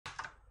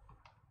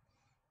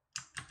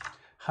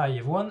Hi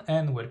everyone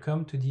and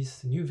welcome to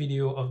this new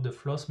video of the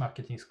Floss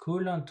Marketing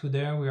School. And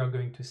today we are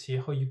going to see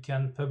how you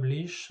can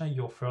publish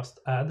your first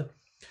ad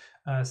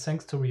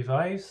thanks to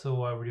Revive.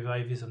 So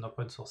Revive is an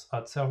open source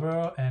ad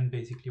server, and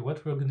basically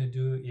what we're going to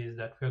do is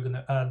that we're going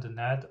to add an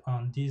ad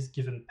on this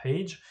given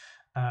page.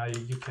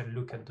 You can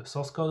look at the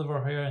source code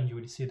over here and you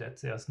will see that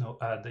there's no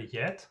ad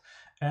yet.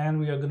 And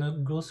we are going to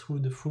go through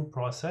the full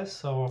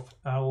process of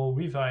how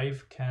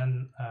Revive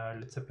can,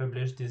 let's say,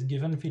 publish this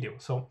given video.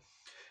 So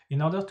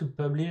in order to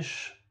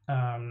publish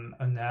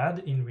an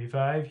ad in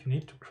Revive, you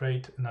need to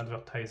create an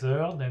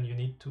advertiser, then you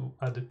need to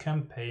add a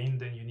campaign,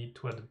 then you need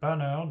to add a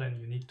banner, then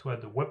you need to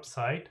add a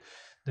website,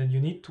 then you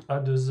need to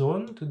add a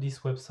zone to this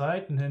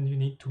website, and then you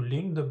need to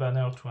link the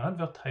banner to an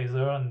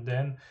advertiser, and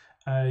then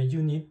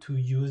you need to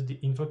use the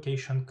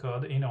invocation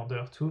code in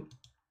order to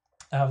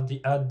have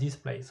the ad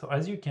display. So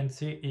as you can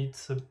see,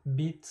 it's a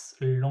bit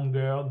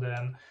longer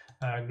than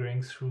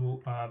going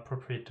through a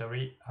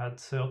proprietary ad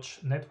search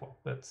network,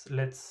 but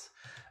let's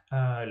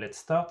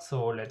start.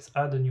 So let's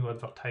add a new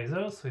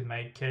advertiser. So in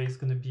my case, it's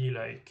going to be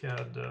like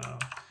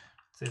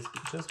it's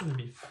just going to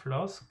be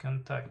Floss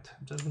contact.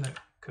 I'm just going to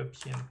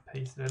copy and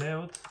paste the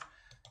layout.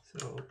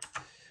 So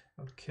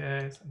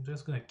okay, so I'm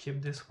just going to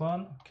keep this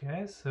one.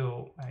 Okay,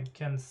 so I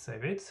can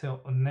save it.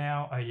 So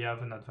now I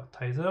have an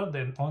advertiser.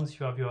 Then once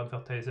you have your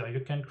advertiser, you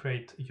can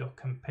create your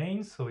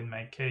campaign. So in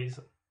my case,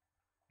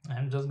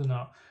 I'm just going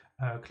to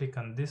click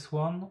on this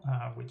one,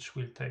 which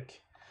will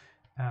take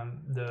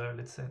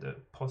let's say the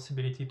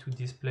possibility to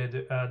display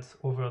the ads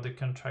over the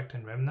contract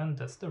and remnant.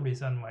 That's the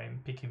reason why I'm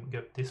picking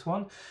up this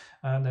one.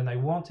 And then I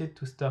want it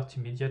to start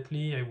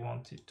immediately. I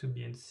want it to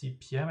be in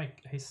CPM.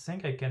 I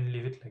think I can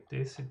leave it like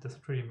this. It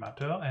doesn't really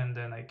matter. And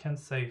then I can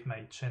save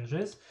my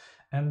changes.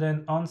 And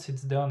then once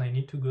it's done, I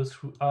need to go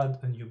through add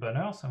a new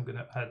banner. So I'm going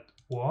to add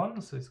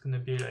one. So it's going to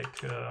be like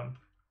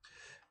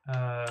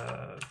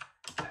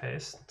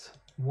test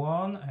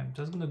one. I'm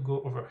just going to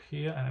go over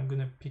here and I'm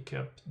going to pick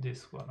up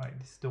this one. Right,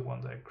 this is the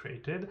one that I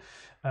created.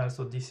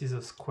 So this is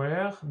a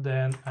square.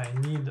 Then I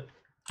need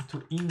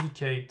to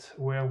indicate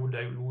where I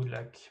would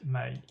like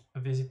my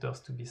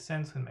visitors to be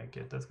sent. So in my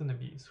case, that's going to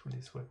be through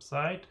this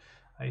website.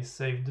 I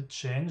save the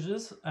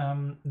changes.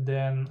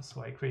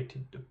 So I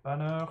created the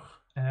banner,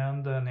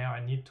 and now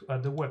I need to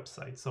add the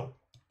website. So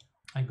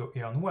I go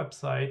here on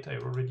website. I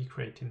already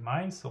created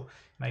mine. So in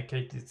my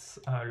case, it's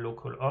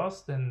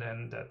localhost, and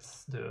then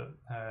that's the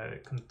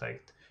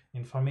contact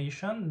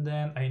information.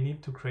 Then I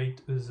need to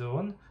create a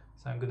zone.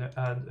 So I'm going to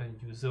add a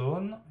new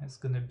zone. It's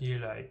going to be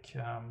like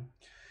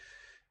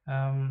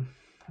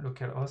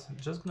localhost. I'm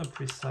just going to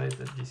precise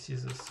that this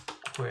is a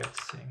square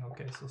thing.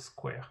 Okay, so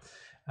square.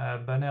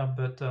 Banner,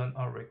 button,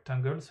 or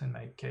rectangle. So in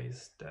my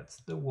case, that's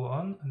the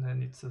one. And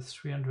then it's a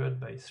 300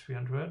 by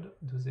 300.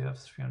 Do they have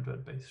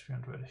 300 by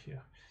 300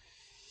 here?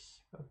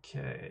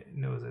 Okay,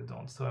 no, they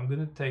don't. So I'm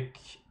going to take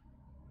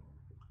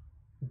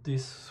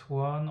this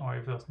one, or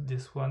either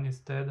this one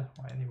instead.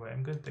 Well, anyway,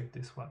 I'm going to take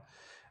this one.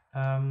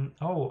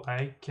 Oh,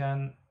 I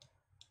can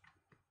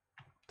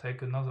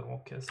take another.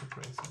 Okay, so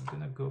great. So I'm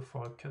going to go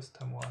for a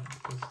custom one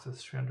because it's a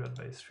 300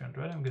 by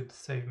 300. I'm going to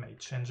save my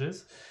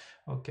changes.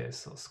 Okay,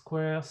 so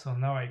square. So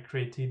now I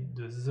created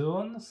the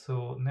zone.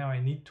 So now I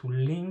need to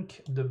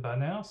link the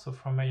banner. So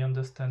from my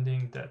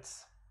understanding,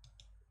 that's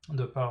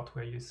the part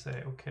where you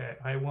say, okay,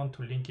 I want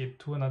to link it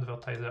to an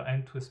advertiser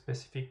and to a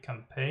specific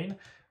campaign.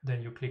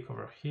 Then you click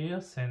over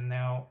here, so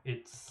now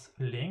it's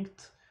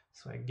linked.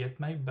 So I get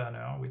my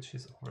banner, which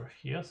is over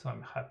here, so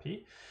I'm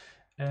happy.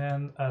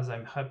 And as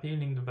I'm happy,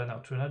 link the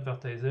banner to an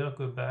advertiser,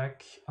 go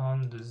back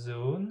on the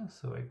zone.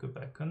 So I go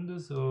back on the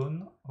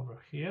zone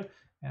over here,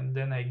 and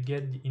then I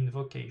get the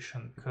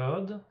invocation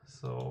code.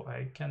 So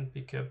I can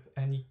pick up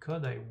any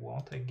code I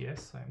want, I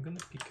guess. So I'm going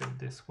to pick up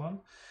this one.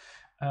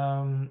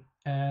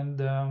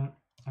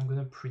 I'm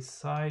going to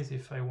precise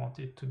if I want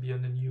it to be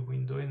on a new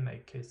window. In my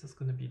case, that's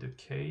going to be the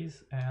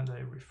case, and I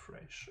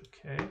refresh.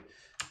 Okay,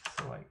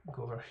 so I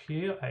go over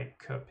here, I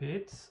copy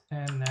it,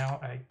 and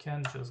now I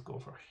can just go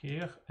over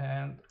here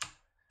and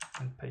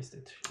paste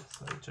it here.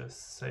 So I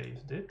just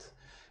saved it,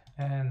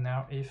 and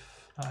now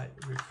if I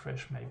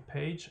refresh my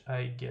page,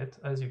 I get,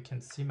 as you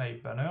can see, my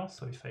banner.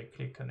 So if I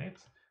click on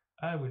it,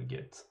 I will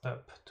get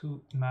up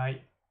to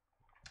my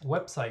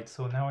website.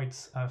 So now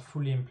it's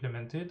fully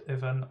implemented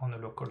even on a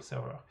local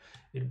server.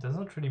 It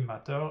doesn't really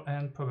matter,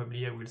 and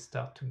probably I will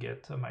start to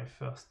get my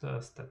first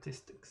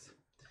statistics.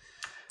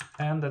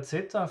 And that's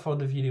it for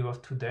the video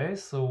of today.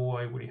 So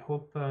I really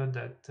hope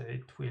that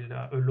it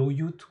will allow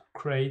you to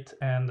create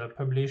and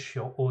publish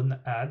your own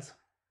ads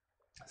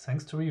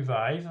thanks to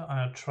Revive.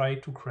 Try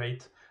to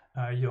create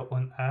your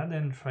own ad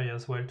and try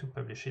as well to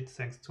publish it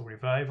thanks to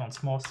Revive.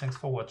 Once more, thanks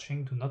for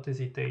watching. Do not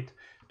hesitate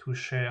to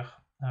share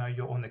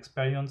your own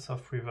experience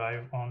of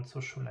Revive on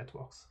social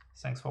networks.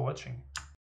 Thanks for watching.